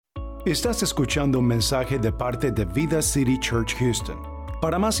Estás escuchando un mensaje de parte de Vida City Church Houston.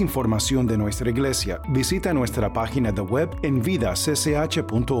 Para más información de nuestra iglesia, visita nuestra página de web en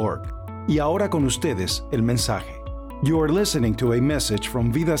vidacch.org. Y ahora con ustedes, el mensaje. You are listening to a message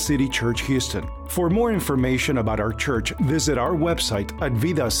from Vida City Church Houston. For more information about our church, visit our website at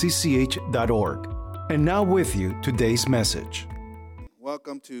vidacch.org. And now with you, today's message.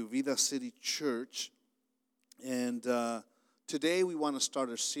 Welcome to Vida City Church. And today we want to start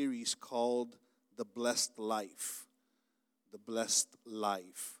a series called The Blessed Life. The Blessed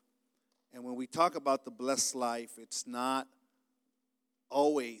Life. And when we talk about the blessed life, it's not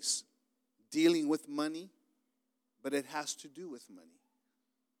always dealing with money, but it has to do with money.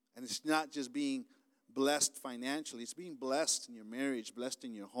 And it's not just being blessed financially, it's being blessed in your marriage, blessed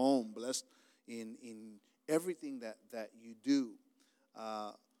in your home, blessed in everything that you do.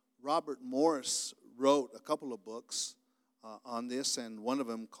 Robert Morris wrote a couple of books on this, and one of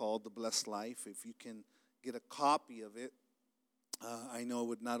them called The Blessed Life. If you can get a copy of it, I know it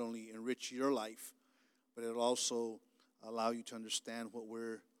would not only enrich your life, but it'll also allow you to understand what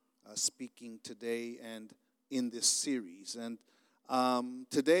we're speaking today and in this series. And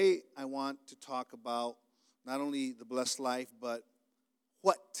today I want to talk about not only the blessed life, but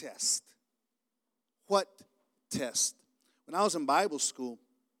what test? What test? When I was in Bible school,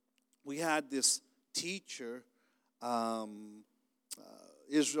 we had this teacher,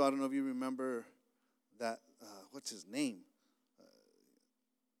 Israel. I don't know if you remember that. What's his name?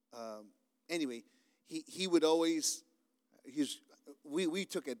 Anyway, he would always. We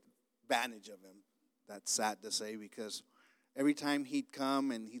took advantage of him. That's sad to say, because every time he'd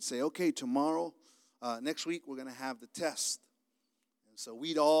come and he'd say, "Okay, tomorrow, next week we're going to have the test," and so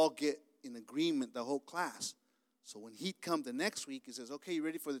we'd all get in agreement, the whole class. So when he'd come the next week, he says, "Okay, you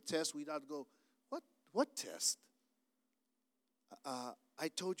ready for the test?" We'd all go, What test? I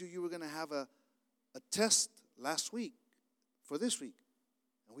told you were going to have a test last week for this week.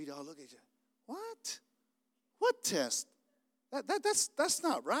 And we'd all look at each other. What? What test? That's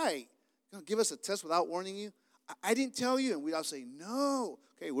not right. You're going to give us a test without warning you? I didn't tell you. And we'd all say, no.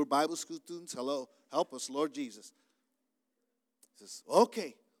 Okay, we're Bible school students. Hello. Help us, Lord Jesus. He says,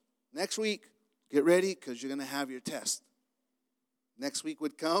 okay, next week, get ready because you're going to have your test. Next week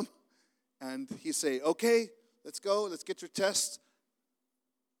would come, and he'd say, okay, let's go. Let's get your test.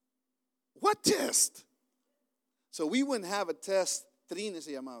 What test? So we wouldn't have a test. Trine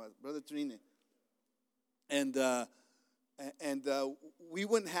se llamaba, Brother Trine. And we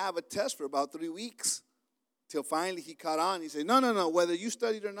wouldn't have a test for about 3 weeks till finally he caught on. He said, no, whether you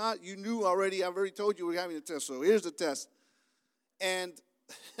studied or not, you knew already. I've already told you we're having a test, so here's the test. And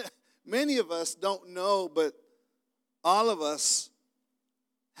many of us don't know, but all of us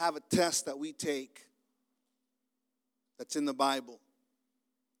have a test that we take that's in the Bible.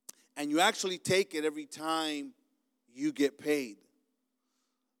 And you actually take it every time you get paid.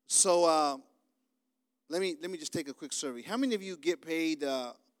 So let me just take a quick survey. How many of you get paid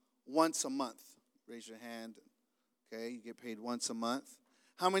once a month? Raise your hand. Okay, you get paid once a month.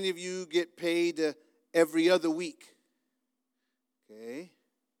 How many of you get paid every other week? Okay.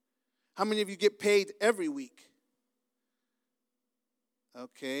 How many of you get paid every week?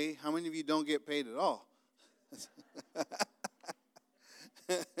 Okay. How many of you don't get paid at all?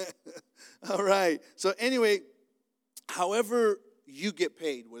 All right. So anyway, however you get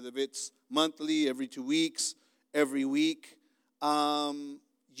paid, whether it's monthly, every 2 weeks, every week,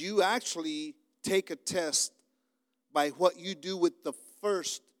 you actually take a test by what you do with the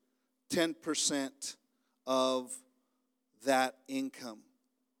first 10% of that income.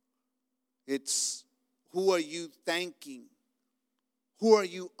 It's who are you thanking? Who are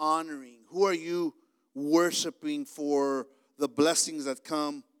you honoring? Who are you worshiping for the blessings that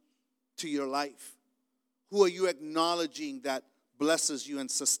come to your life? Who are you acknowledging that blesses you and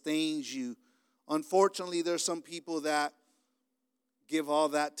sustains you? Unfortunately, there's some people that give all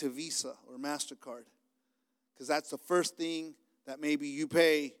that to Visa or MasterCard, because that's the first thing that maybe you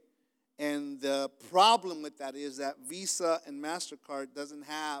pay. And the problem with that is that Visa and MasterCard doesn't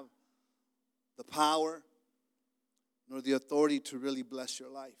have the power nor the authority to really bless your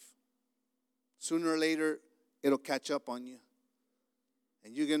life. Sooner or later, it'll catch up on you.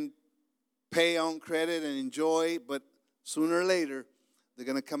 And you can pay on credit and enjoy, but sooner or later, they're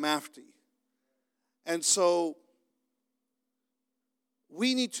going to come after you. And so,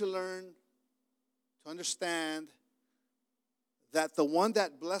 we need to learn to understand that the one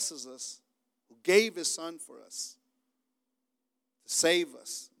that blesses us, who gave his son for us, to save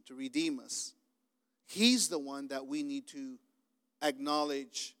us, to redeem us, he's the one that we need to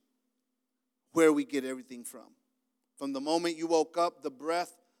acknowledge where we get everything from. From the moment you woke up, the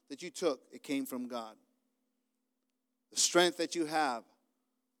breath that you took, it came from God. The strength that you have,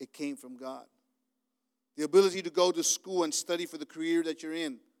 it came from God. The ability to go to school and study for the career that you're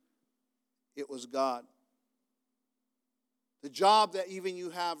in, it was God. The job that even you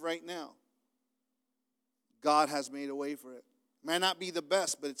have right now, God has made a way for it. May not be the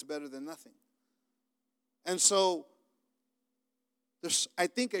best, but it's better than nothing. And so, there's, I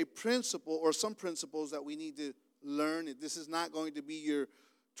think, a principle or some principles that we need to learn. This is not going to be your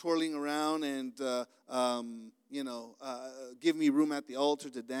twirling around and, give me room at the altar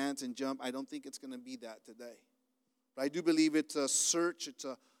to dance and jump. I don't think it's going to be that today. But I do believe it's a search,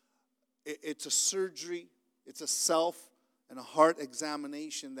 it's a surgery, it's a self and a heart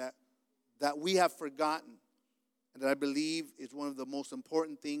examination that we have forgotten. And that I believe is one of the most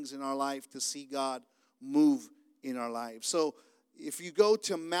important things in our life, to see God move in our lives. So if you go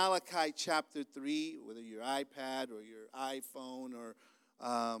to Malachi chapter 3, whether your iPad or your iPhone or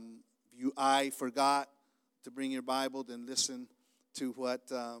I forgot to bring your Bible, then listen to what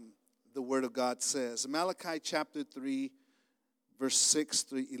the Word of God says. Malachi chapter 3, verse 6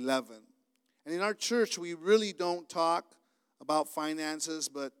 through 11. And in our church, we really don't talk about finances,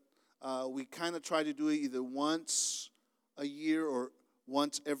 but we kind of try to do it either once a year or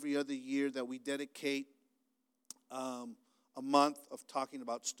once every other year, that we dedicate a month of talking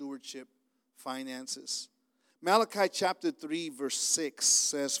about stewardship, finances. Malachi chapter 3, verse 6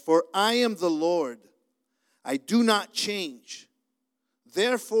 says, "For I am the Lord, I do not change.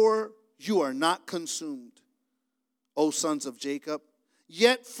 Therefore you are not consumed, O sons of Jacob.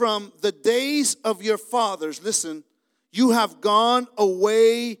 Yet from the days of your fathers," listen, "you have gone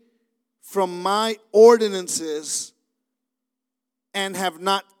away from my ordinances and have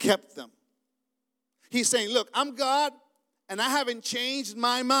not kept them." He's saying, look, I'm God, and I haven't changed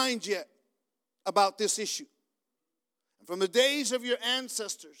my mind yet about this issue. And from the days of your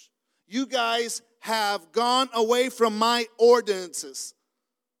ancestors, you guys have gone away from my ordinances.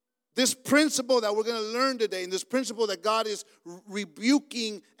 This principle that we're going to learn today, and this principle that God is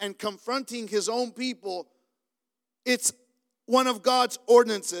rebuking and confronting his own people, it's one of God's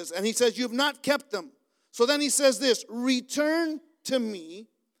ordinances. And he says, you've not kept them. So then he says this, "Return to me,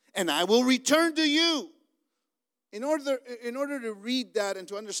 and I will return to you." In order to read that and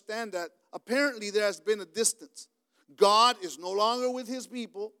to understand that, apparently there has been a distance. God is no longer with his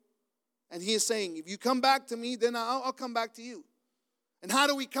people, and he is saying, if you come back to me, then I'll come back to you. And how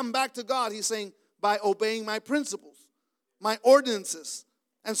do we come back to God? He's saying, by obeying my principles, my ordinances.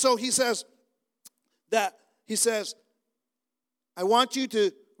 And so he says, I want you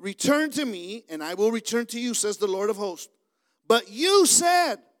to return to me, and I will return to you, says the Lord of hosts. But you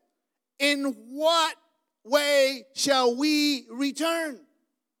said, in what way shall we return?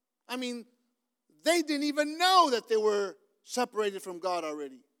 I mean, they didn't even know that they were separated from God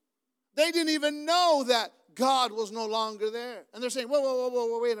already. They didn't even know that God was no longer there. And they're saying,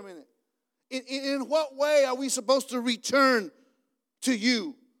 whoa, wait a minute. In what way are we supposed to return to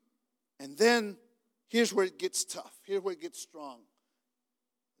you? And then here's where it gets tough. Here's where it gets strong.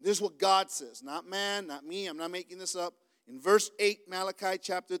 This is what God says. Not man, not me. I'm not making this up. In verse 8, Malachi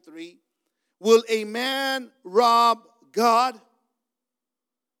chapter 3. "Will a man rob God?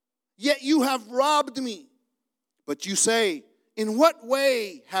 Yet you have robbed me. But you say, in what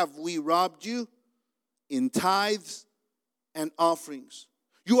way have we robbed you? In tithes and offerings.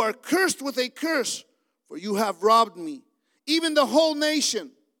 You are cursed with a curse, for you have robbed me, even the whole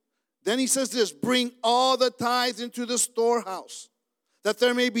nation." Then he says this, "Bring all the tithes into the storehouse, that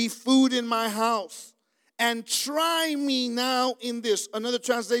there may be food in my house. And try me now in this." Another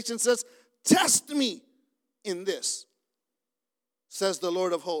translation says, "Test me in this, says the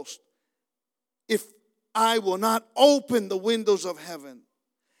Lord of hosts, if I will not open the windows of heaven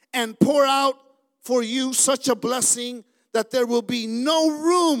and pour out for you such a blessing that there will be no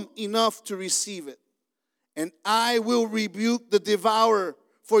room enough to receive it. And I will rebuke the devourer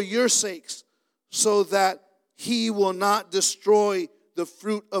for your sakes, so that he will not destroy the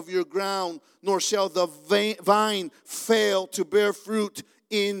fruit of your ground, nor shall the vine fail to bear fruit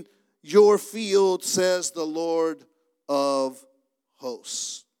in your field, says the Lord of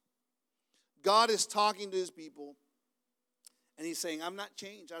hosts." God is talking to his people, and he's saying, I'm not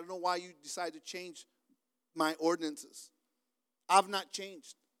changed. I don't know why you decide to change my ordinances. I've not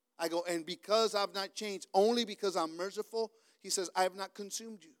changed. I go, and because I've not changed, only because I'm merciful, he says, I have not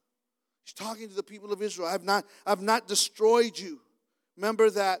consumed you. He's talking to the people of Israel. I've not destroyed you.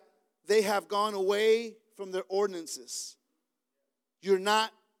 Remember that they have gone away from their ordinances. You're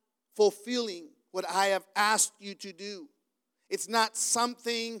not fulfilling what I have asked you to do. It's not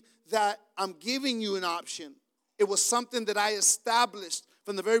something that I'm giving you an option. It was something that I established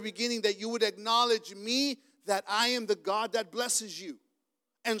from the very beginning that you would acknowledge me, that I am the God that blesses you.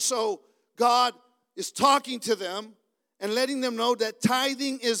 And so God is talking to them and letting them know that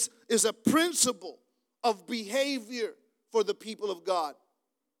tithing is a principle of behavior for the people of God.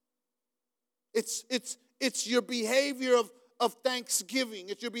 It's your behavior of thanksgiving.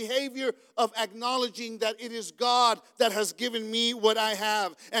 It's your behavior of acknowledging that it is God that has given me what I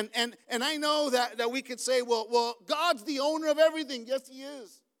have. And I know that we could say, well, God's the owner of everything. Yes, He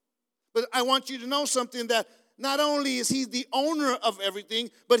is. But I want you to know something, that not only is He the owner of everything,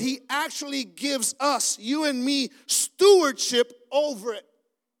 but He actually gives us, you and me, stewardship over it.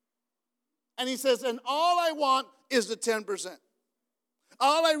 And He says, and all I want is the 10%.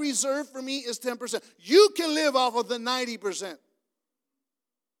 All I reserve for me is 10%. You can live off of the 90%.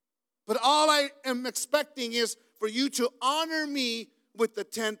 But all I am expecting is for you to honor me with the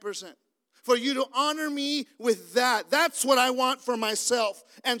 10%. For you to honor me with that. That's what I want for myself.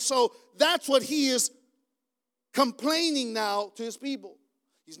 And so that's what He is complaining now to His people.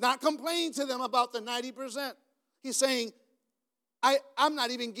 He's not complaining to them about the 90%. He's saying, I'm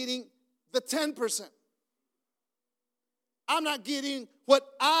not even getting the 10%. I'm not getting what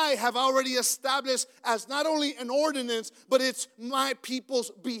I have already established as not only an ordinance, but it's my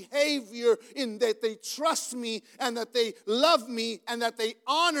people's behavior in that they trust me and that they love me and that they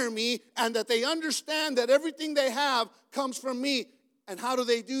honor me and that they understand that everything they have comes from me. And how do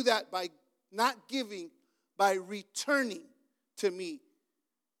they do that? By not giving, by returning to me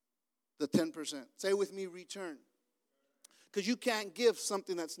the 10%. Say with me, return. Because you can't give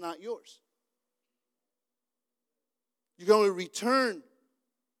something that's not yours. You can only return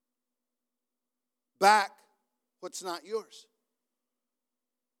back what's not yours.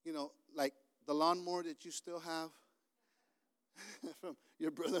 You know, like the lawnmower that you still have from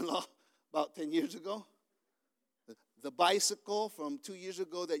your brother-in-law about 10 years ago. The bicycle from 2 years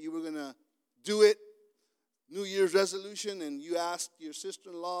ago that you were going to do it, New Year's resolution, and you asked your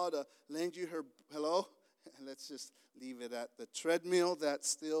sister-in-law to lend you her, hello? Let's just leave it at the treadmill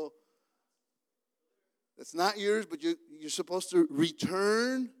that's not yours, but you're supposed to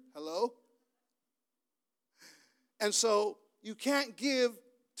return. Hello? And so you can't give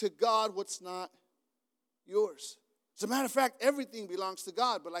to God what's not yours. As a matter of fact, everything belongs to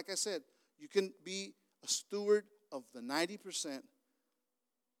God. But like I said, you can be a steward of the 90%,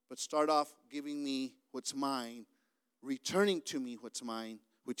 but start off giving me what's mine, returning to me what's mine,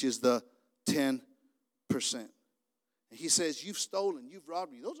 which is the 10%. And He says, you've stolen, you've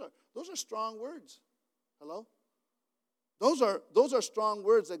robbed me. Those are strong words. Hello? Those are strong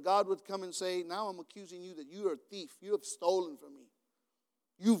words that God would come and say, now I'm accusing you that you are a thief. You have stolen from me.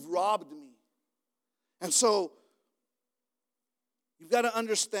 You've robbed me. And so you've got to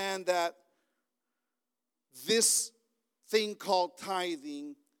understand that this thing called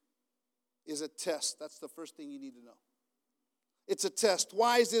tithing is a test. That's the first thing you need to know. It's a test.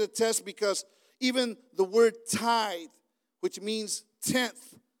 Why is it a test? Because even the word tithe, which means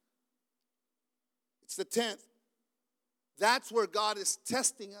tenth, it's the 10th. That's where God is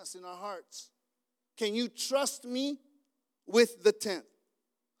testing us in our hearts. Can you trust me with the 10th?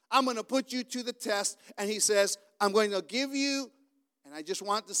 I'm going to put you to the test. And He says, I'm going to give you, and I just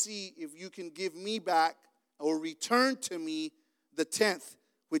want to see if you can give me back or return to me the 10th,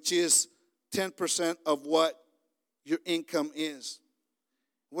 which is 10% of what your income is.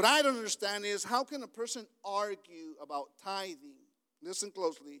 What I don't understand is, how can a person argue about tithing? Listen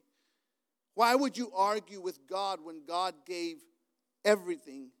closely. Why would you argue with God when God gave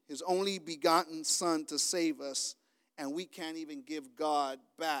everything, His only begotten Son, to save us, and we can't even give God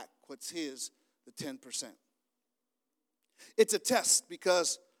back what's His, the 10%? It's a test,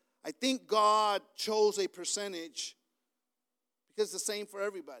 because I think God chose a percentage because it's the same for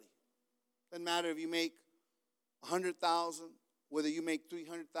everybody. Doesn't matter if you make $100,000, whether you make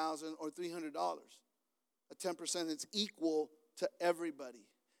 $300,000 or $300. A 10% is equal to everybody.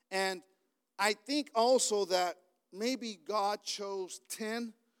 And I think also that maybe God chose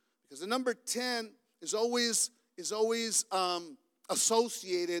 10, because the number 10 is always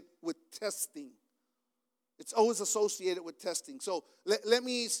associated with testing. It's always associated with testing. So let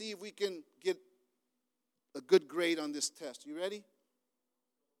me see if we can get a good grade on this test. You ready?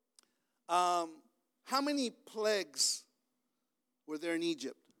 How many plagues were there in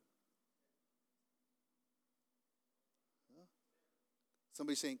Egypt?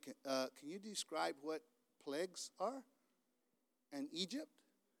 Somebody saying, can you describe what plagues are in Egypt?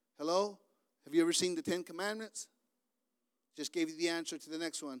 Hello? Have you ever seen the 10 Commandments? Just gave you the answer to the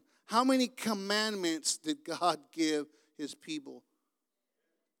next one. How many commandments did God give His people?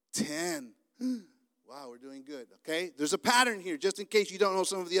 10. Wow, we're doing good. Okay, there's a pattern here, just in case you don't know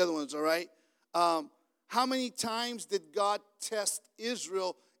some of the other ones, all right? How many times did God test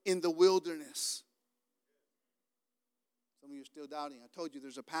Israel in the wilderness? Some of you are still doubting. I told you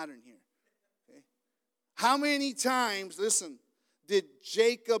there's a pattern here. Okay? How many times, listen, did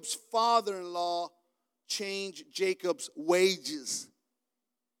Jacob's father-in-law change Jacob's wages?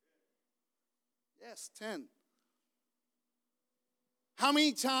 Yes, 10. How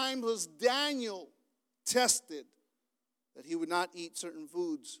many times was Daniel tested that he would not eat certain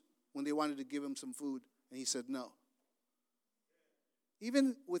foods when they wanted to give him some food, and he said no?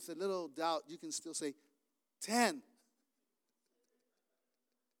 Even with a little doubt, you can still say 10.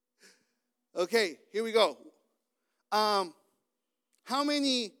 Okay, here we go. How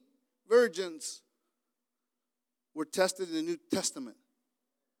many virgins were tested in the New Testament?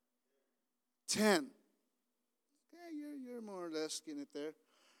 10. Okay, you're more or less getting it there.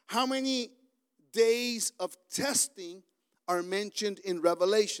 How many days of testing are mentioned in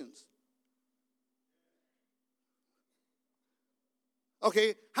Revelations?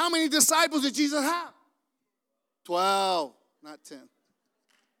 Okay, how many disciples did Jesus have? 12, not 10.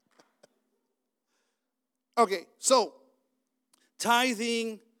 Okay, so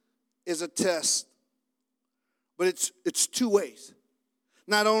tithing is a test, but it's two ways.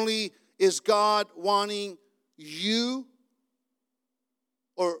 Not only is God wanting you,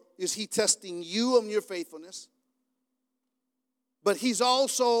 or is he testing you on your faithfulness, but he's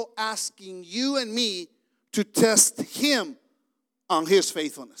also asking you and me to test him on his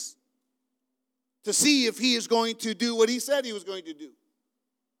faithfulness, to see if he is going to do what he said he was going to do.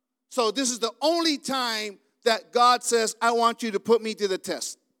 So this is the only time that God says, I want you to put me to the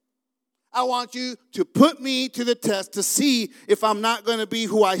test. I want you to put me to the test to see if I'm not going to be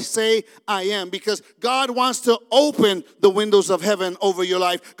who I say I am. Because God wants to open the windows of heaven over your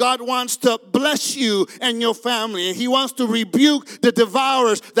life. God wants to bless you and your family. And he wants to rebuke the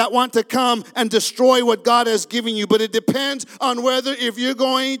devourers that want to come and destroy what God has given you. But it depends on whether if you're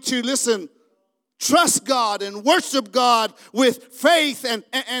going to, listen, trust God and worship God with faith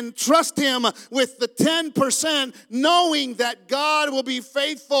and trust him with the 10%, knowing that God will be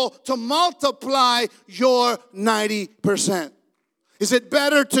faithful to multiply your 90%. Is it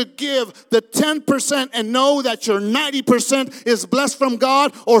better to give the 10% and know that your 90% is blessed from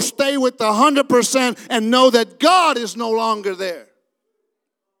God, or stay with the 100% and know that God is no longer there?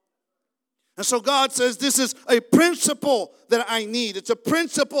 And so God says this is a principle that I need. It's a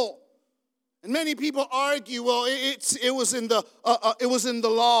principle. And many people argue, well, it was in the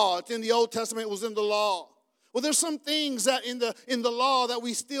law. It's in the Old Testament. It was in the law. Well, there's some things that in the law that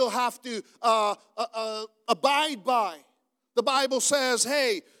we still have to abide by. The Bible says,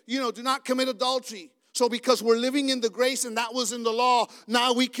 hey, do not commit adultery. So because we're living in the grace and that was in the law,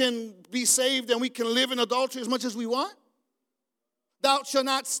 now we can be saved and we can live in adultery as much as we want. Thou shalt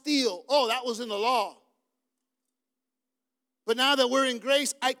not steal. Oh, that was in the law. But now that we're in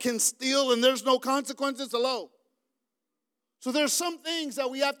grace, I can steal and there's no consequences. Hello. So there's some things that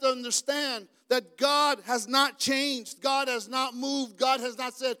we have to understand, that God has not changed. God has not moved. God has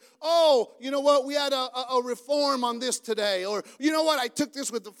not said, oh, you know what, we had a reform on this today. Or, you know what, I took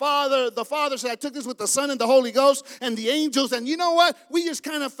this with the Father. The Father said, I took this with the Son and the Holy Ghost and the angels. And you know what, we just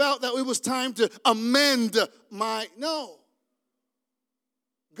kind of felt that it was time to amend no.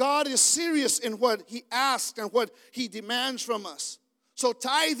 God is serious in what he asks and what he demands from us. So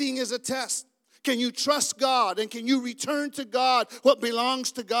tithing is a test. Can you trust God, and can you return to God what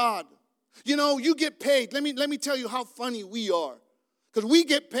belongs to God? You get paid. Let me tell you how funny we are. Because we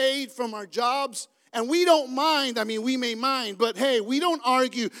get paid from our jobs, and we don't mind. I mean, we may mind, but hey, we don't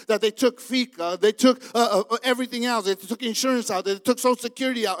argue that they took FICA, they took everything else, they took insurance out, they took Social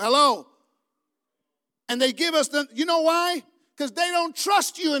Security out. Hello? And they give us you know why? Because they don't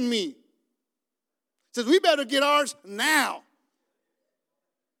trust you and me. Says we better get ours now.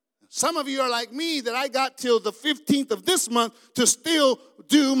 Some of you are like me, that I got till the 15th of this month to still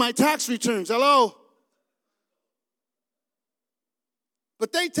do my tax returns. Hello?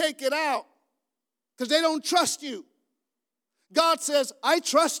 But they take it out because they don't trust you. God says, I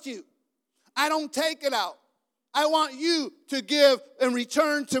trust you. I don't take it out. I want you to give and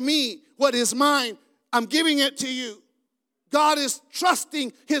return to me what is mine. I'm giving it to you. God is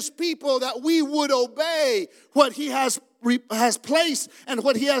trusting his people that we would obey what he has placed and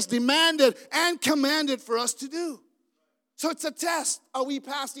what he has demanded and commanded for us to do. So it's a test. Are we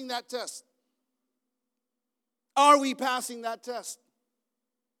passing that test? Are we passing that test?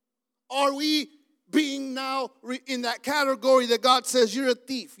 Are we being now in that category that God says, you're a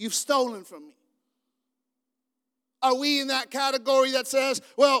thief, you've stolen from me? Are we in that category that says,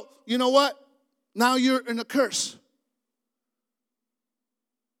 well, you know what? now you're in a curse.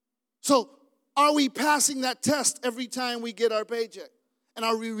 So are we passing that test every time we get our paycheck? And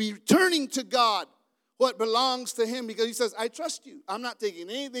are we returning to God what belongs to him? Because he says, I trust you. I'm not taking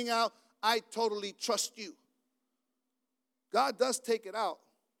anything out. I totally trust you. God does take it out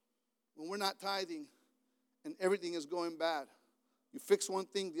when we're not tithing and everything is going bad. You fix one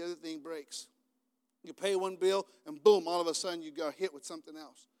thing, the other thing breaks. You pay one bill, and boom, all of a sudden you got hit with something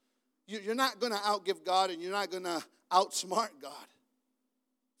else. You're not going to outgive God, and you're not going to outsmart God.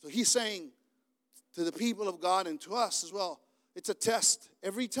 So he's saying to the people of God and to us as well, it's a test.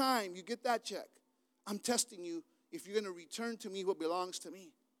 Every time you get that check, I'm testing you if you're going to return to me what belongs to me.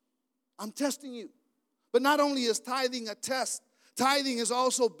 I'm testing you. But not only is tithing a test, tithing is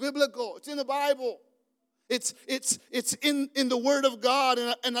also biblical. It's in the Bible. It's in the Word of God.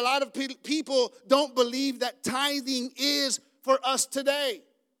 And a lot of people don't believe that tithing is for us today.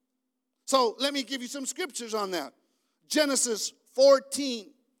 So let me give you some scriptures on that. Genesis 14.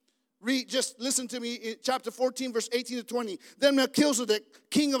 Just listen to me in chapter 14, verse 18 to 20. Then Melchizedek,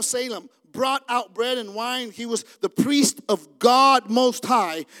 king of Salem, brought out bread and wine. He was the priest of God Most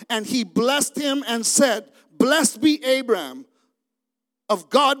High. And he blessed him and said, Blessed be Abraham of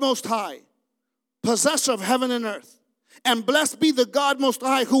God Most High, possessor of heaven and earth. And blessed be the God Most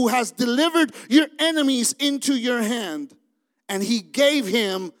High who has delivered your enemies into your hand. And he gave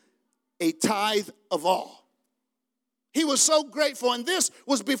him a tithe of all. He was so grateful. And this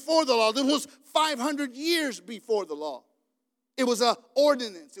was before the law. This was 500 years before the law. It was an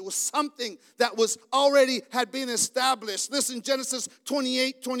ordinance. It was something that was already had been established. Listen, Genesis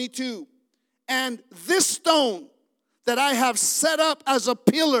 28:22. And this stone that I have set up as a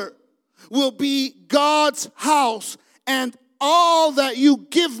pillar will be God's house, and all that you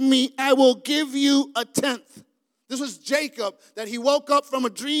give me, I will give you a tenth. This was Jacob, that he woke up from a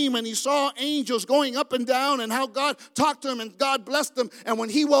dream and he saw angels going up and down and how God talked to him and God blessed him. And when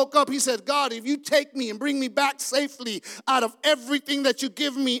he woke up, he said, God, if you take me and bring me back safely out of everything that you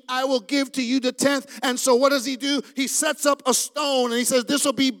give me, I will give to you the tenth. And so what does he do? He sets up a stone and he says, this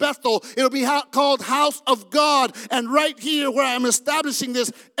will be Bethel. It'll be called House of God. And right here where I'm establishing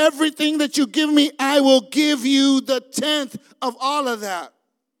this, everything that you give me, I will give you the tenth of all of that.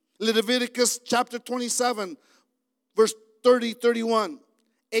 Leviticus chapter 27. Verse 30-31,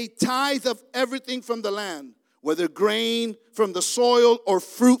 a tithe of everything from the land, whether grain from the soil or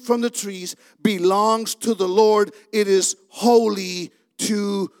fruit from the trees, belongs to the Lord. It is holy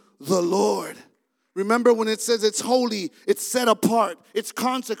to the Lord. Remember when it says it's holy, it's set apart, it's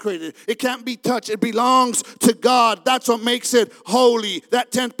consecrated, it can't be touched, it belongs to God. That's what makes it holy. That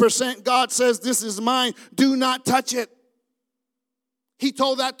 10%, God says, this is mine, do not touch it. He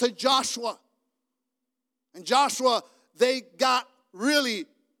told that to Joshua. And Joshua, they got really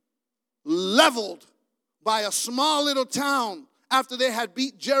leveled by a small little town after they had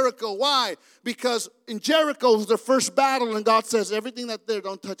beat Jericho. Why? Because in Jericho was their first battle, and God says, everything that's there,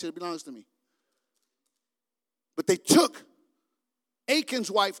 don't touch it, it belongs to me. But they took,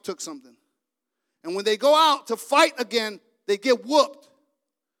 Achan's wife took something. And when they go out to fight again, they get whooped.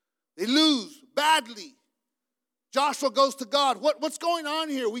 They lose badly. Joshua goes to God. What's going on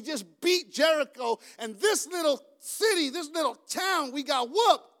here? We just beat Jericho, and this little city, this little town, we got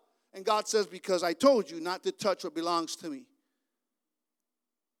whooped. And God says, because I told you not to touch what belongs to me.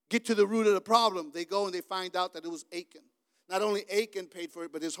 Get to the root of the problem. They go and they find out that it was Achan. Not only Achan paid for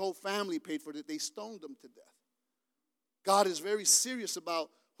it, but his whole family paid for it. They stoned him to death. God is very serious about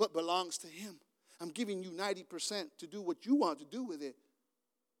what belongs to him. I'm giving you 90% to do what you want to do with it.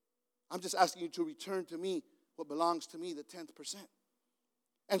 I'm just asking you to return to me what belongs to me, the 10th%.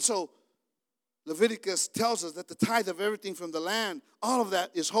 And so Leviticus tells us that the tithe of everything from the land, all of that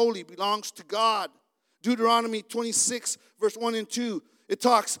is holy, belongs to God. Deuteronomy 26, verse 1 and 2, it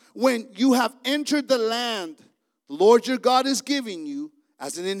talks, when you have entered the land the Lord your God is giving you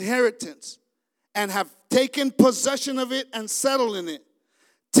as an inheritance, and have taken possession of it and settled in it,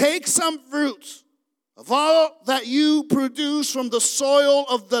 take some fruits of all that you produce from the soil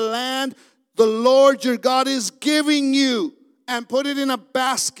of the land the Lord your God is giving you, and put it in a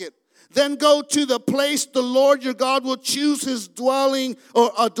basket. Then go to the place the Lord your God will choose his dwelling,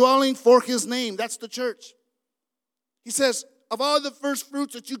 or a dwelling for his name. That's the church. He says, of all the first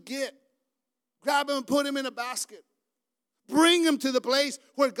fruits that you get, grab them and put them in a basket. Bring them to the place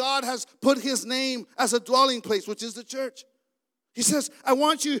where God has put his name as a dwelling place, which is the church. He says, I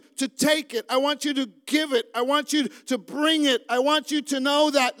want you to take it. I want you to give it. I want you to bring it. I want you to know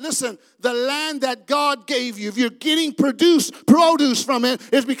that, listen, the land that God gave you, if you're getting produce from it,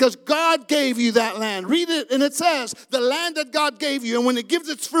 is because God gave you that land. Read it, and it says, the land that God gave you. And when it gives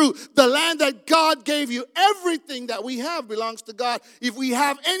its fruit, the land that God gave you, everything that we have belongs to God. If we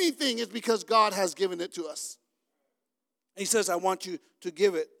have anything, it's because God has given it to us. He says, I want you to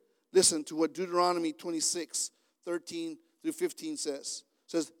give it. Listen to what Deuteronomy 26:13 through 15 says.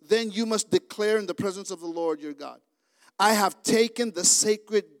 It says, then you must declare in the presence of the Lord your God, I have taken the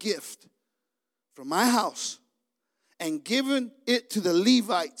sacred gift from my house and given it to the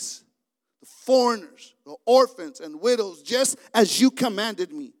Levites, the foreigners, the orphans and widows, just as you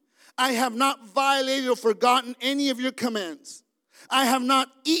commanded me. I have not violated or forgotten any of your commands. I have not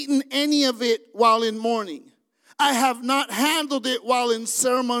eaten any of it while in mourning. I have not handled it while in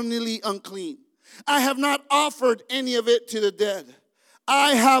ceremonially unclean. I have not offered any of it to the dead.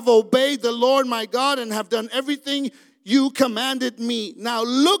 I have obeyed the Lord my God and have done everything you commanded me. Now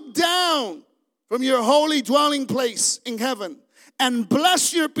look down from your holy dwelling place in heaven and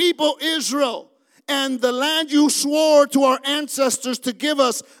bless your people Israel and the land you swore to our ancestors to give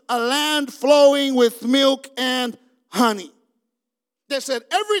us, a land flowing with milk and honey. They said,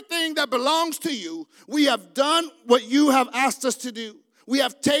 everything that belongs to you, we have done what you have asked us to do. We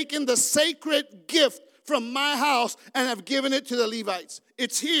have taken the sacred gift from my house and have given it to the Levites.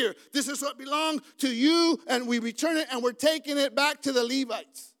 It's here. This is what belongs to you, and we return it, and we're taking it back to the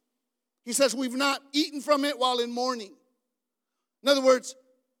Levites. He says we've not eaten from it while in mourning. In other words,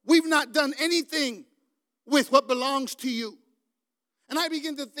 we've not done anything with what belongs to you. And I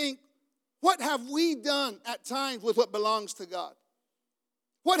begin to think, what have we done at times with what belongs to God?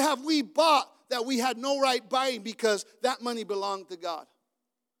 What have we bought that we had no right buying because that money belonged to God?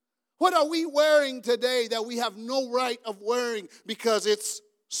 What are we wearing today that we have no right of wearing because it's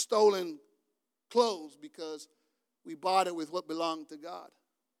stolen clothes, because we bought it with what belonged to God?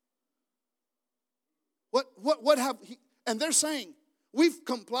 What have he, and they're saying, we've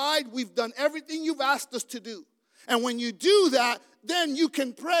complied, we've done everything you've asked us to do. And when you do that, then you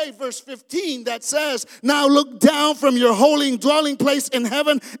can pray, verse 15, that says, now look down from your holy dwelling place in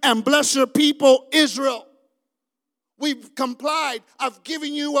heaven and bless your people Israel. We've complied. I've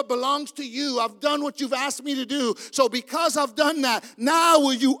given you what belongs to you. I've done what you've asked me to do. So because I've done that, now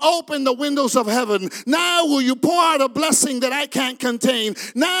will you open the windows of heaven? Now will you pour out a blessing that I can't contain?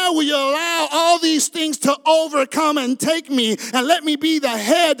 Now will you allow all these things to overcome and take me and let me be the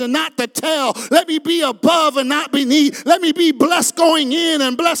head and not the tail? Let me be above and not beneath. Let me be blessed going in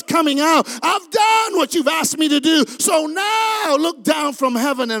and blessed coming out. I've done what you've asked me to do. So now look down from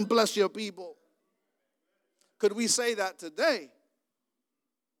heaven and bless your people. Could we say that today?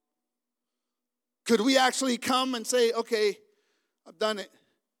 Could we actually come and say, okay, I've done it.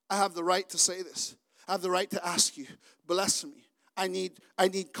 I have the right to say this. I have the right to ask you, bless me. I need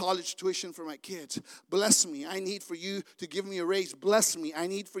college tuition for my kids. Bless me. I need for you to give me a raise. Bless me. I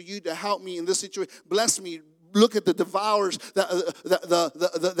need for you to help me in this situation. Bless me. Look at the devourers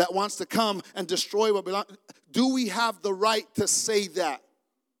that wants to come and destroy what belongs. Do we have the right to say that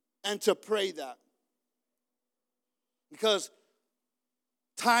and to pray that? Because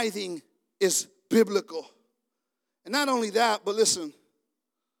tithing is biblical. And not only that, but listen,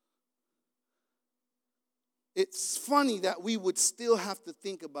 it's funny that we would still have to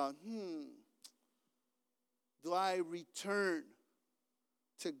think about, do I return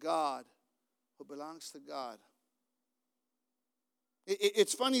to God what belongs to God?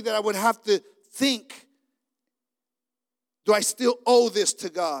 It's funny that I would have to think, do I still owe this to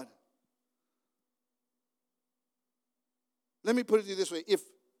God? Let me put it to you this way.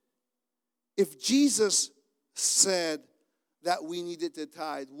 If Jesus said that we needed to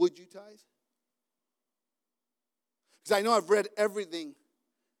tithe, would you tithe? Because I know I've read everything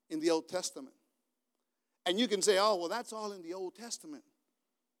in the Old Testament. And you can say, oh, well, that's all in the Old Testament.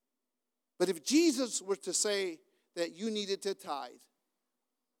 But if Jesus were to say that you needed to tithe,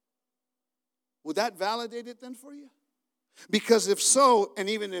 would that validate it then for you? Because if so, and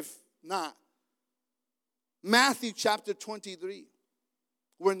even if not, Matthew chapter 23.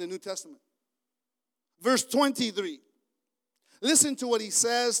 We're in the New Testament. Verse 23. Listen to what he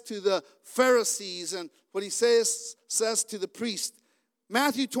says to the Pharisees and what he says to the priest.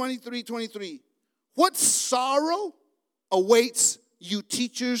 Matthew 23:23. What sorrow awaits you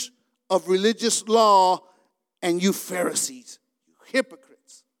teachers of religious law and you Pharisees, you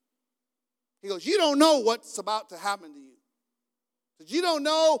hypocrites. He goes, you don't know what's about to happen to you. You don't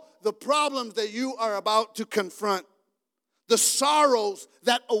know the problems that you are about to confront, the sorrows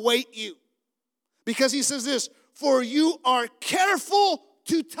that await you. Because he says this, for you are careful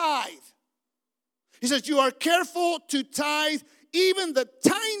to tithe. He says, you are careful to tithe even the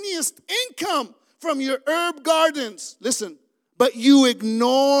tiniest income from your herb gardens. Listen, but you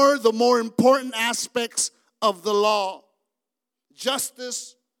ignore the more important aspects of the law: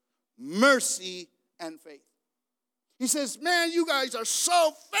 justice, mercy, and faith. He says, man, you guys are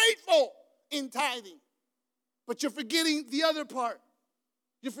so faithful in tithing, but you're forgetting the other part.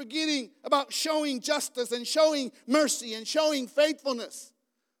 You're forgetting about showing justice and showing mercy and showing faithfulness.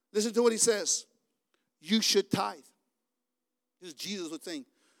 Listen to what he says. You should tithe. This is Jesus was saying,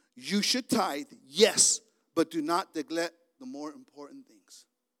 you should tithe, yes, but do not neglect the more important things.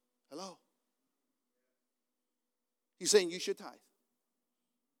 Hello? He's saying you should tithe.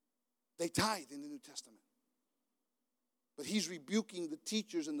 They tithe in the New Testament. But he's rebuking the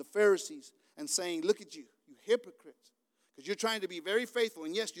teachers and the Pharisees and saying, look at you, you hypocrites. Because you're trying to be very faithful.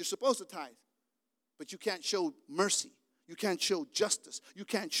 And yes, you're supposed to tithe. But you can't show mercy. You can't show justice. You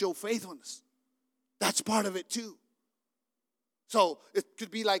can't show faithfulness. That's part of it too. So it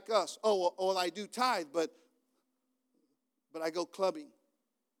could be like us. Oh, well, I do tithe, but I go clubbing.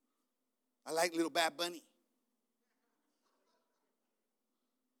 I like Little Bad Bunny.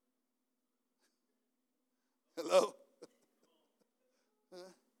 Hello?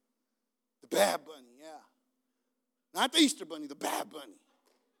 The Bad Bunny, yeah. Not the Easter Bunny, the Bad Bunny.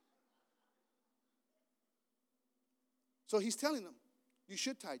 So he's telling them, you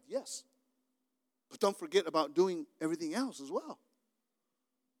should tithe, yes. But don't forget about doing everything else as well.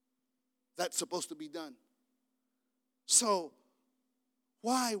 That's supposed to be done. So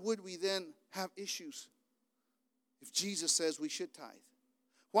why would we then have issues if Jesus says we should tithe?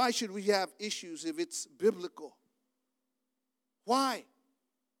 Why should we have issues if it's biblical? Why?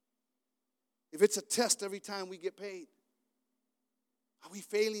 If it's a test every time we get paid, are we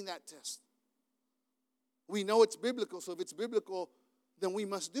failing that test? We know it's biblical, so if it's biblical, then we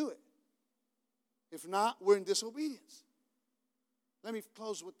must do it. If not, we're in disobedience. Let me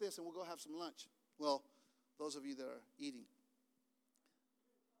close with this and we'll go have some lunch. Well, those of you that are eating.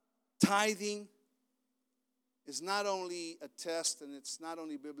 Tithing is not only a test and it's not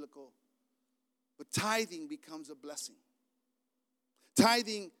only biblical, but tithing becomes a blessing.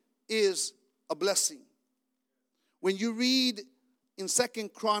 Tithing is a blessing. When you read in 2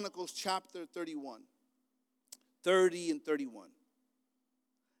 Chronicles chapter 31, 30 and 31,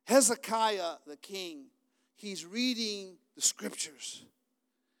 Hezekiah the king, he's reading the scriptures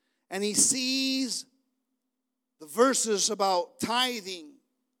and he sees the verses about tithing,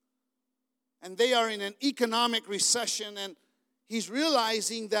 and they are in an economic recession, and he's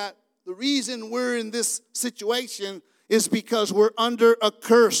realizing that the reason we're in this situation is because we're under a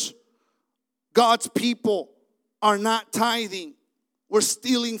curse. God's people are not tithing. We're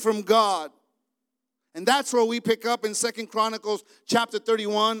stealing from God. And that's where we pick up in 2 Chronicles chapter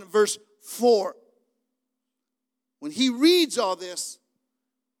 31, verse 4. When he reads all this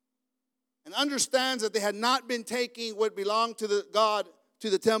and understands that they had not been taking what belonged to the God to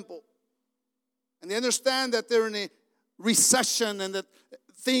the temple, and they understand that they're in a recession and that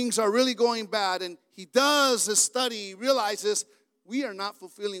things are really going bad, and he does his study, he realizes we are not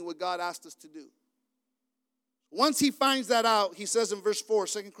fulfilling what God asked us to do. Once he finds that out, he says in verse 4,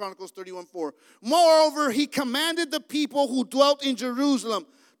 2 Chronicles 31:4, moreover, he commanded the people who dwelt in Jerusalem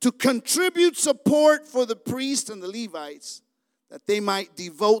to contribute support for the priests and the Levites, that they might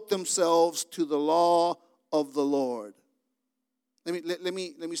devote themselves to the law of the Lord. Let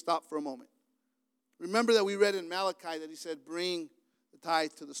me stop for a moment. Remember that we read in Malachi that he said, bring the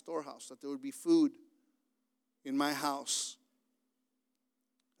tithe to the storehouse, that there would be food in my house.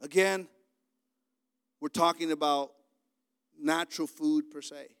 Again, we're talking about natural food per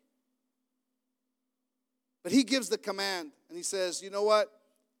se. But he gives the command and he says, you know what?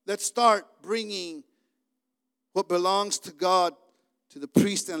 Let's start bringing what belongs to God to the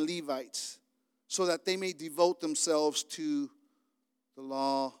priests and Levites so that they may devote themselves to the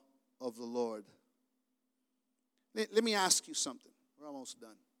law of the Lord. Let me ask you something. We're almost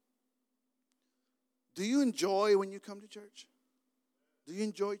done. Do you enjoy when you come to church? Do you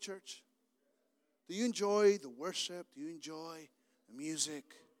enjoy church? Do you enjoy the worship? Do you enjoy the music?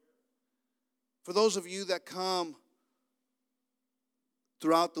 For those of you that come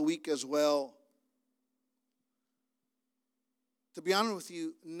throughout the week as well, to be honest with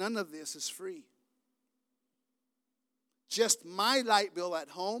you, none of this is free. Just my light bill at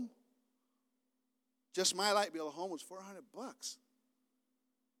home, was $400.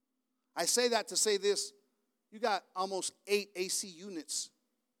 I say that to say this, you got almost 8 AC units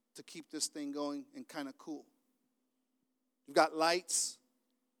to keep this thing going and kind of cool. You've got lights.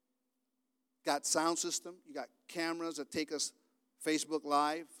 got sound system. You got cameras that take us Facebook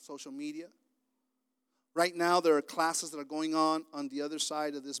Live, social media. Right now, there are classes that are going on the other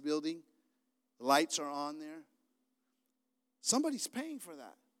side of this building. The lights are on there. Somebody's paying for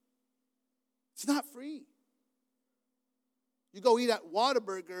that. It's not free. You go eat at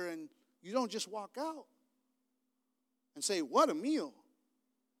Whataburger and you don't just walk out and say, what a meal.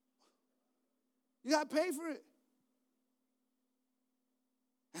 You got to pay for it.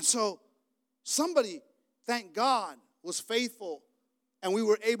 And so somebody, thank God, was faithful and we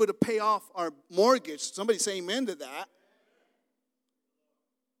were able to pay off our mortgage. Somebody say amen to that.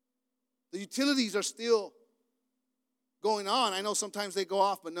 The utilities are still going on. I know sometimes they go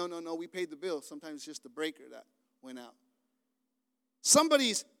off, but no, we paid the bill. Sometimes it's just the breaker that went out.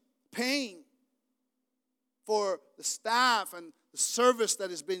 Somebody's paying for the staff and the service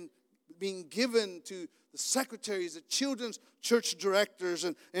that has been being given to the secretaries, the children's church directors,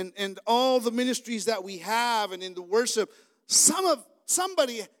 and all the ministries that we have, and in the worship.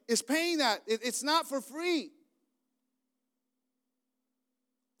 Somebody is paying that. It's not for free.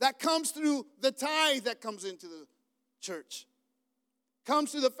 That comes through the tithe that comes into the church.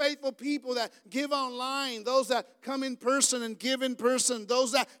 Comes to the faithful people that give online, those that come in person and give in person,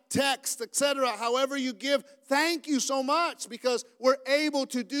 those that text, etc. However you give, thank you so much, because we're able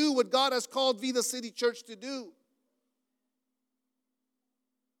to do what God has called Vida City Church to do.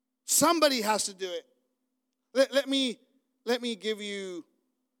 Somebody has to do it. Let me give you,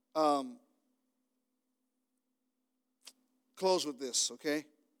 close with this, okay?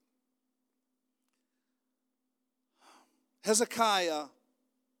 Hezekiah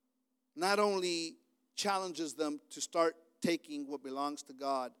not only challenges them to start taking what belongs to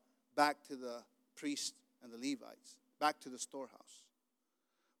God back to the priests and the Levites, back to the storehouse.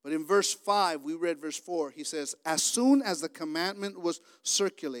 But in verse 5, we read verse 4, he says, as soon as the commandment was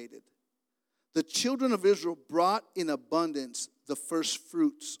circulated, the children of Israel brought in abundance the first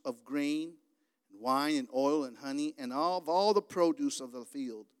fruits of grain, and wine, and oil, and honey, and all the produce of the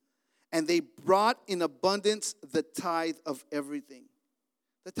field. And they brought in abundance the tithe of everything.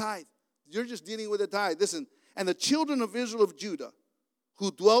 The tithe. You're just dealing with the tithe. Listen. And the children of Israel of Judah,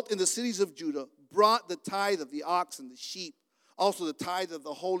 who dwelt in the cities of Judah, brought the tithe of the ox and the sheep, also the tithe of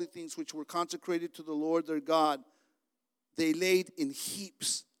the holy things which were consecrated to the Lord their God. They laid in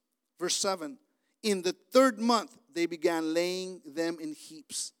heaps. Verse 7. In the 3rd month, they began laying them in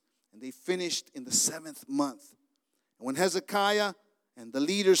heaps. And they finished in the 7th month. And when Hezekiah and the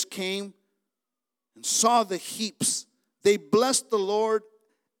leaders came and saw the heaps, they blessed the Lord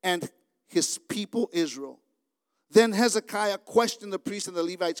and his people Israel. Then Hezekiah questioned the priests and the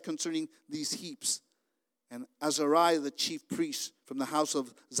Levites concerning these heaps. And Azariah, the chief priest from the house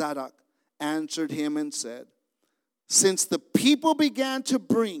of Zadok, answered him and said, since the people began to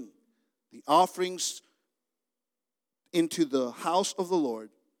bring the offerings into the house of the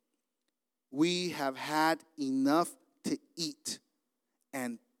Lord, we have had enough to eat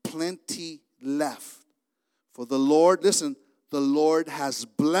and plenty left. For the Lord, listen, the Lord has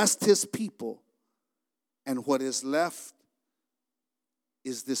blessed his people, and what is left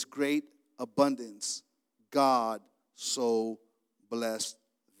is this great abundance. God so blessed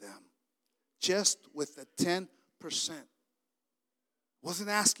them. Just with the 10%. Wasn't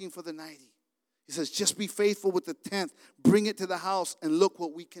asking for the 90. He says, just be faithful with the 10th. Bring it to the house and look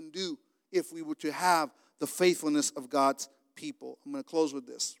what we can do if we were to have the faithfulness of God's people. I'm going to close with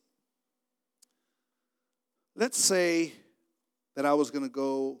this. Let's say that I was going to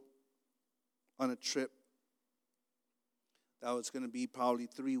go on a trip that was going to be probably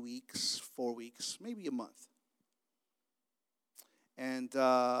 3 weeks, 4 weeks, maybe a month. And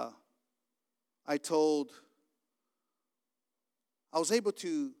I was able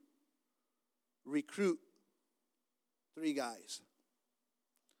to recruit 3 guys.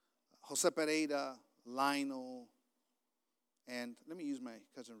 Jose Pereira, Lionel, and let me use my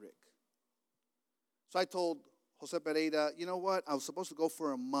cousin Rick. So I told Jose Pereira, you know what? I was supposed to go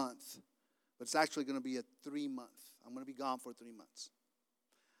for a month, but it's actually going to be a 3-month. I'm going to be gone for 3 months.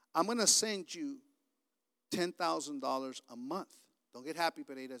 I'm going to send you $10,000 a month. Don't get happy,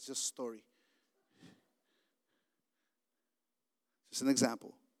 Pereira. It's just a story. Just an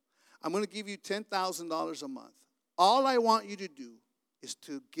example. I'm going to give you $10,000 a month. All I want you to do is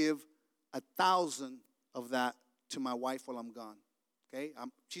to give 1,000 of that to my wife while I'm gone. Okay?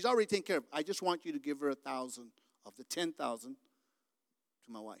 She's already taken care of it. I just want you to give her 1,000 of the 10,000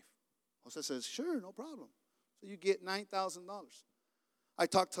 to my wife. Jose says, sure, no problem. So you get $9,000. I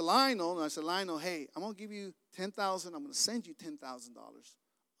talked to Lionel, and I said, Lionel, hey, I'm going to give you $10,000. I'm going to send you $10,000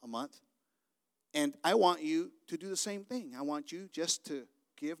 a month. And I want you to do the same thing. I want you just to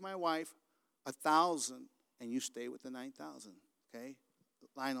give my wife 1,000 and you stay with the 9,000. Okay?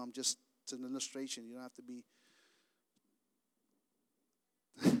 Lionel, it's an illustration. You don't have to be.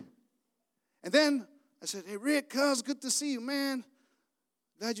 And then I said, hey, Rick, cuz, good to see you, man.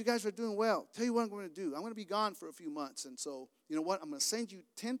 Glad you guys are doing well. Tell you what I'm going to do. I'm going to be gone for a few months. And so, you know what? I'm going to send you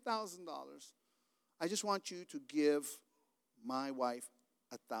 $10,000. I just want you to give my wife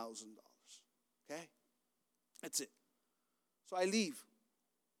 $1,000. Okay? That's it. So I leave.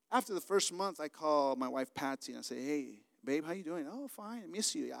 After the first month, I call my wife, Patsy, and I say, hey, babe, how you doing? Oh, fine. I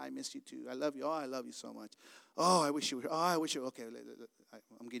miss you. Yeah, I miss you too. I love you. Oh, I love you so much. Oh, I wish you were. Oh, I wish you were. Okay,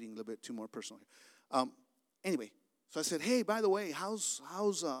 I'm getting a little bit too more personal here. Anyway, so I said, hey, by the way, is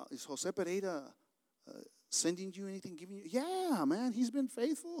Jose Pereira sending you anything, giving you? Yeah, man, he's been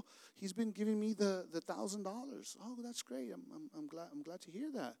faithful. He's been giving me the $1,000. Oh, that's great. I'm glad to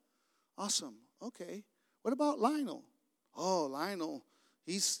hear that. Awesome. Okay. What about Lionel? Oh, Lionel.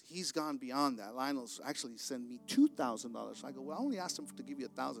 He's gone beyond that. Lionel's actually sent me $2,000. I go, well, I only asked him to give you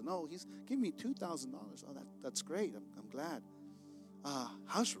 $1,000. No, he's giving me $2,000. Oh, that's great. I'm glad.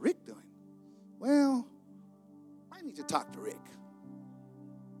 How's Rick doing? Well, I need to talk to Rick.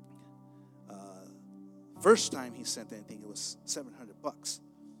 First time he sent anything, it was $700.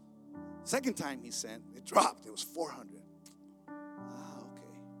 Second time he sent, it dropped. It was $400.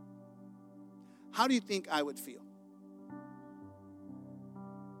 Okay. How do you think I would feel?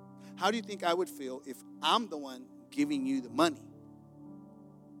 How do you think I would feel if I'm the one giving you the money?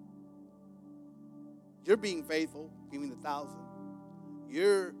 You're being faithful, giving the $1,000.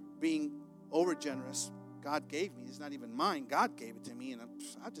 You're being over generous. God gave me. It's not even mine. God gave it to me, and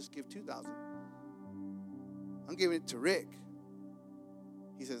I'll just give $2,000. I'm giving it to Rick.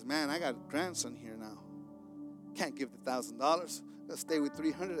 He says, man, I got a grandson here now. Can't give the $1,000. Let's stay with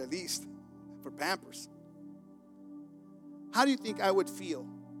 $300 at least for Pampers. How do you think I would feel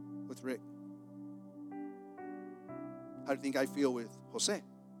with Rick? How do you think I feel with Jose?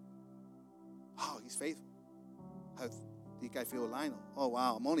 Oh, he's faithful. How do you think I feel with Lionel? Oh,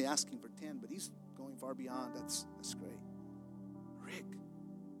 wow, I'm only asking for 10, but he's going far beyond. That's great. Rick,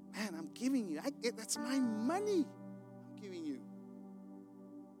 man, I'm giving you. That's my money I'm giving you.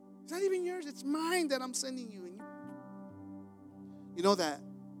 It's not even yours. It's mine that I'm sending you. And you know that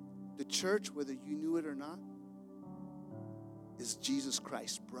the church, whether you knew it or not, is Jesus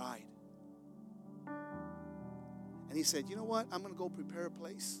Christ's bride. And he said, you know what? I'm going to go prepare a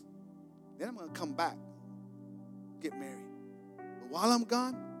place. Then I'm going to come back, get married. But while I'm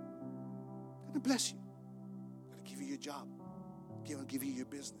gone, I'm going to bless you. I'm going to give you your job. I'm going to give you your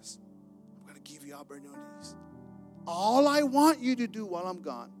business. I'm going to give you opportunities. All I want you to do while I'm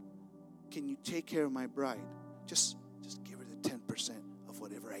gone, can you take care of my bride? Just give her the 10% of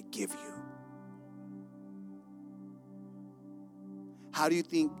whatever I give you. How do you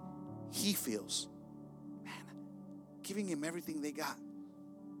think he feels? Man, giving him everything they got.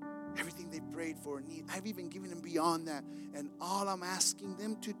 Everything they prayed for and need. I've even given them beyond that. And all I'm asking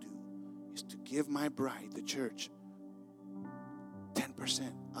them to do is to give my bride, the church,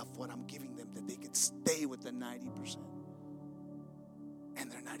 10% of what I'm giving them, that they could stay with the 90%.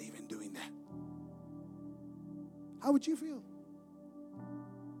 And they're not even doing that. How would you feel?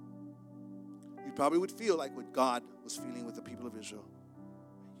 You probably would feel like what God was feeling with the people of Israel.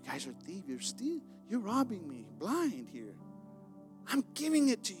 You guys are thieves. You're robbing me blind here. I'm giving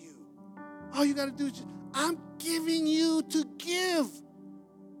it to you. All you got to do is I'm giving you to give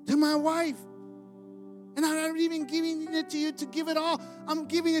to my wife. And I'm not even giving it to you to give it all. I'm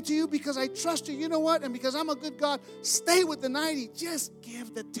giving it to you because I trust you. You know what? And because I'm a good God, stay with the 90. Just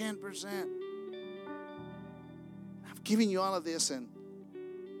give the 10%. I'm giving you all of this, and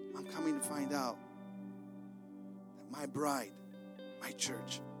I'm coming to find out that my bride, my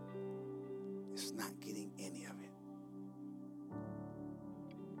church, is not getting any of it.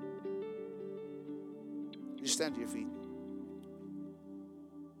 You stand to your feet.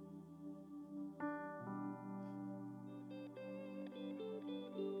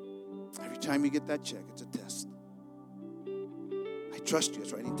 Every time you get that check, it's a test. I trust you,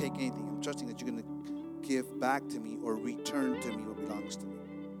 so I didn't take anything. I'm trusting that you're going to give back to me or return to me what belongs to me.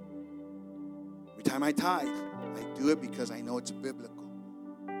 Every time I tithe, I do it because I know it's biblical.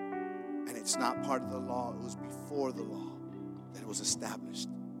 And it's not part of the law. It was before the law that it was established.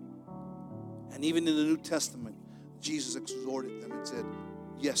 And even in the New Testament, Jesus exhorted them and said,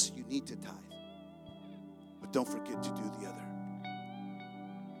 yes, you need to tithe, but don't forget to do the other.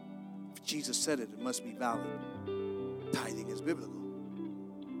 If Jesus said it, it must be valid. Tithing is biblical,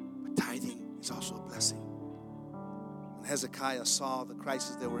 but tithing is also a blessing. When Hezekiah saw the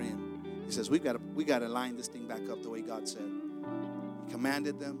crisis they were in, he says, we got to line this thing back up the way God said. He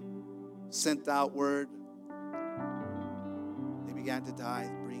commanded them, sent out word. They began to die.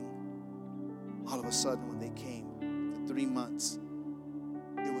 All of a sudden, when they came, for 3 months,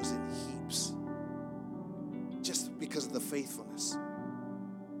 it was in heaps. Just because of the faithfulness.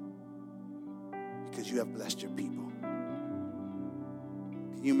 Because you have blessed your people.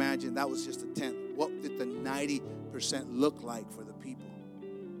 Can you imagine? That was just a tenth. What did the 90% look like for the people?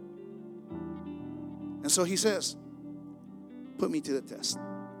 And so he says, put me to the test.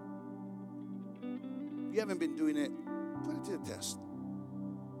 If you haven't been doing it, put it to the test.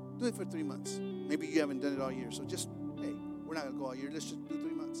 Do it for 3 months. Maybe you haven't done it all year. So just, hey, we're not going to go all year. Let's just do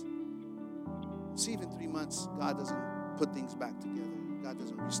 3 months. See if in 3 months God doesn't put things back together. God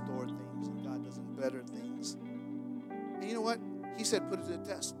doesn't restore things. And God doesn't better things. And you know what? He said put it to the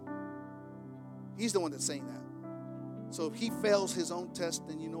test. He's the one that's saying that. So if he fails his own test,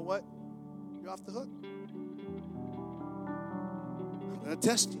 then you know what? You're off the hook. I'm going to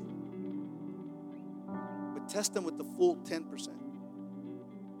test you. But test them with the full 10%.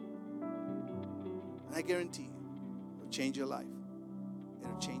 And I guarantee you, it'll change your life.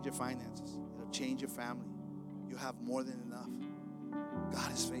 It'll change your finances. It'll change your family. You'll have more than enough.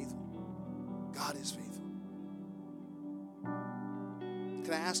 God is faithful. God is faithful.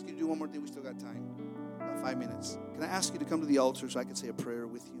 Can I ask you to do one more thing? We still got time. About 5 minutes. Can I ask you to come to the altar so I can say a prayer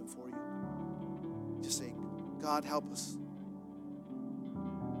with you and for you? Just say, God, help us.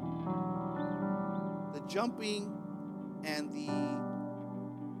 The jumping and the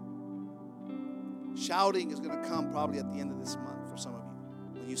shouting is going to come probably at the end of this month for some of you.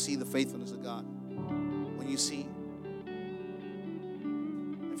 When you see the faithfulness of God. When you see.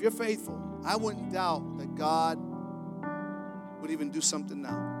 If you're faithful, I wouldn't doubt that God would even do something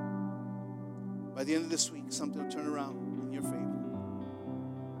now. By the end of this week, something will turn around in your favor.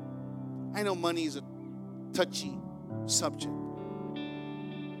 I know money is a touchy subject.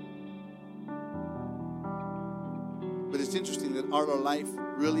 But it's interesting that our life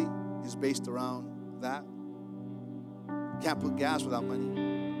really is based around that. Can't put gas without money.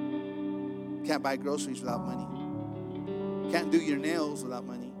 Can't buy groceries without money. Can't do your nails without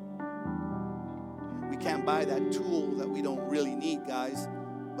money. We can't buy that tool that we don't really need, guys,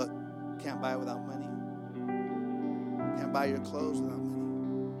 but can't buy it without money. Can't buy your clothes without money.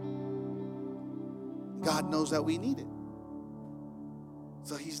 God knows that we need it.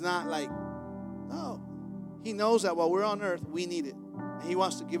 So he's not like, no. He knows that while we're on earth, we need it. And he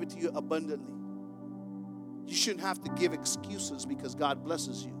wants to give it to you abundantly. You shouldn't have to give excuses because God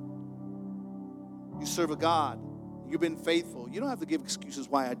blesses you. You serve a God. You've been faithful. You don't have to give excuses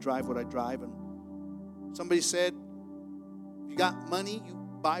why I drive what I drive. And somebody said, if you got money, you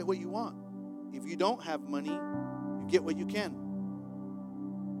buy what you want. If you don't have money, you get what you can.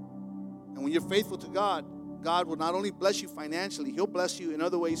 And when you're faithful to God, God will not only bless you financially, he'll bless you in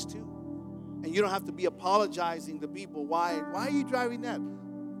other ways too. And you don't have to be apologizing to people. Why are you driving that?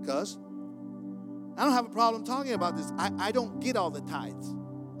 Because I don't have a problem talking about this. I don't get all the tithes.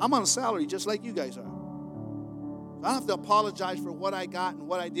 I'm on a salary just like you guys are. I don't have to apologize for what I got and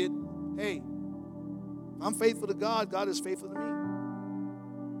what I did. Hey, I'm faithful to God. God is faithful to me.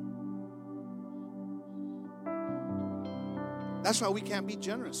 That's why we can't be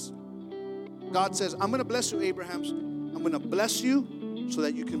generous. God says, I'm going to bless you, Abraham. I'm going to bless you so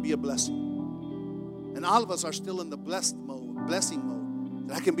that you can be a blessing. And all of us are still in the blessing mode.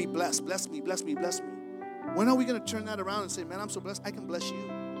 That I can be blessed. Bless me, bless me, bless me. When are we going to turn that around and say, man, I'm so blessed, I can bless you.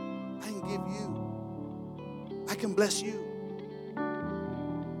 I can give you. I can bless you.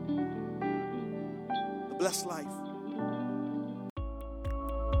 The blessed life.